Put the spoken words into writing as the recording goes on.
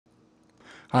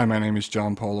Hi, my name is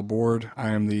John Paul Laborde.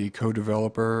 I am the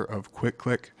co-developer of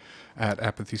Cliq at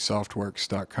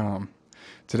apathysoftworks.com.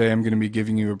 Today I'm going to be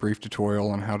giving you a brief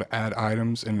tutorial on how to add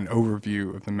items and an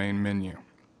overview of the main menu.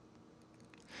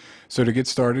 So to get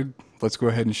started, let's go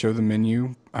ahead and show the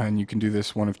menu, and you can do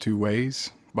this one of two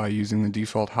ways: by using the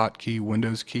default hotkey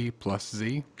Windows key plus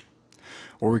Z,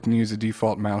 or we can use a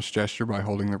default mouse gesture by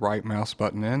holding the right mouse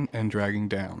button in and dragging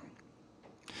down.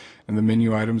 And the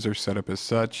menu items are set up as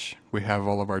such. We have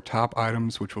all of our top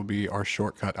items, which will be our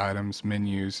shortcut items,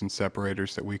 menus, and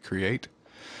separators that we create.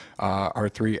 Our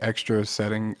three extra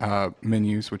setting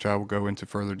menus, which I will go into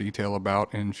further detail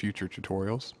about in future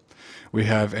tutorials. We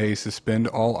have a suspend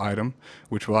all item,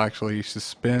 which will actually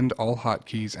suspend all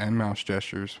hotkeys and mouse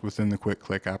gestures within the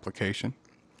Cliq application.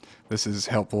 This is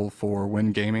helpful for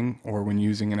when gaming or when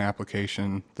using an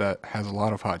application that has a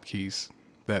lot of hotkeys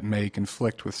that may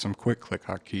conflict with some quick click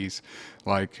hotkeys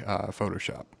like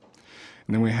Photoshop.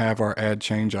 And then we have our add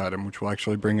change item, which will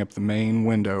actually bring up the main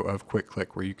window of Cliq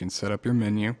where you can set up your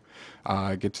menu,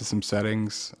 get to some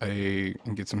settings,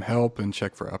 and get some help and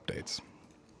check for updates.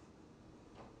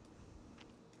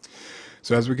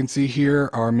 So as we can see here,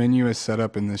 our menu is set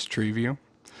up in this tree view.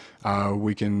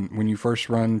 When you first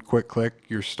run Cliq,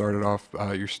 you're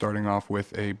starting off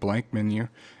with a blank menu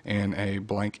and a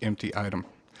blank empty item.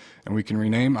 And we can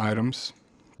rename items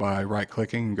by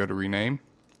right-clicking and go to rename,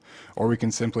 or we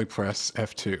can simply press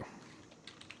F2.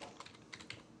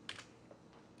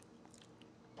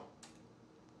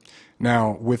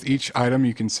 Now, with each item,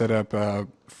 you can set up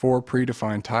 4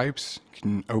 predefined types. You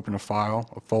can open a file,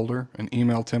 a folder, an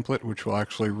email template, which will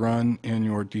actually run in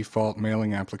your default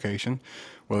mailing application,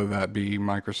 whether that be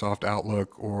Microsoft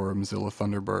Outlook or Mozilla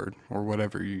Thunderbird or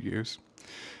whatever you use,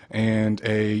 and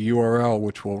a URL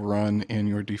which will run in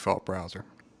your default browser.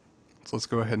 So let's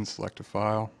go ahead and select a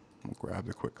file. We'll grab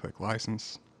the Cliq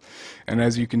license. And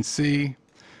as you can see,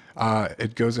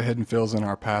 it goes ahead and fills in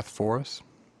our path for us.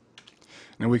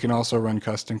 Now we can also run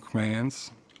custom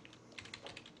commands.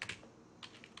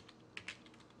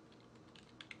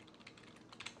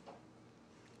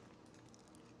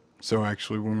 So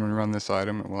actually when we run this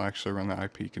item, it will actually run the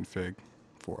IP config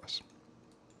for us.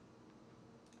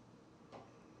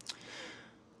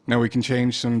 Now we can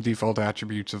change some default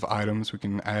attributes of items. We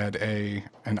can add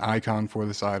an icon for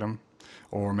this item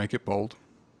or make it bold.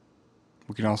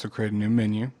 We can also create a new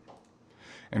menu.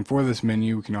 And for this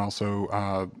menu, we can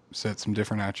also set some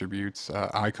different attributes.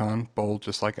 Icon, bold,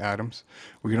 just like items.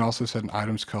 We can also set an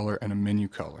items color and a menu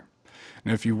color.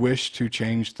 Now if you wish to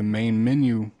change the main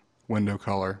menu window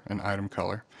color and item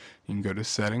color, you can go to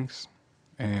settings,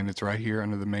 and it's right here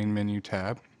under the main menu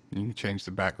tab. You can change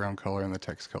the background color and the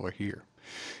text color here.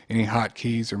 Any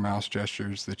hotkeys or mouse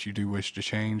gestures that you do wish to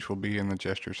change will be in the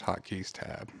Gestures Hotkeys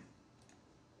tab.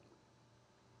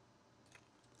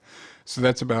 So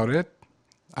that's about it.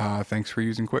 Thanks for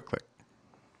using Cliq.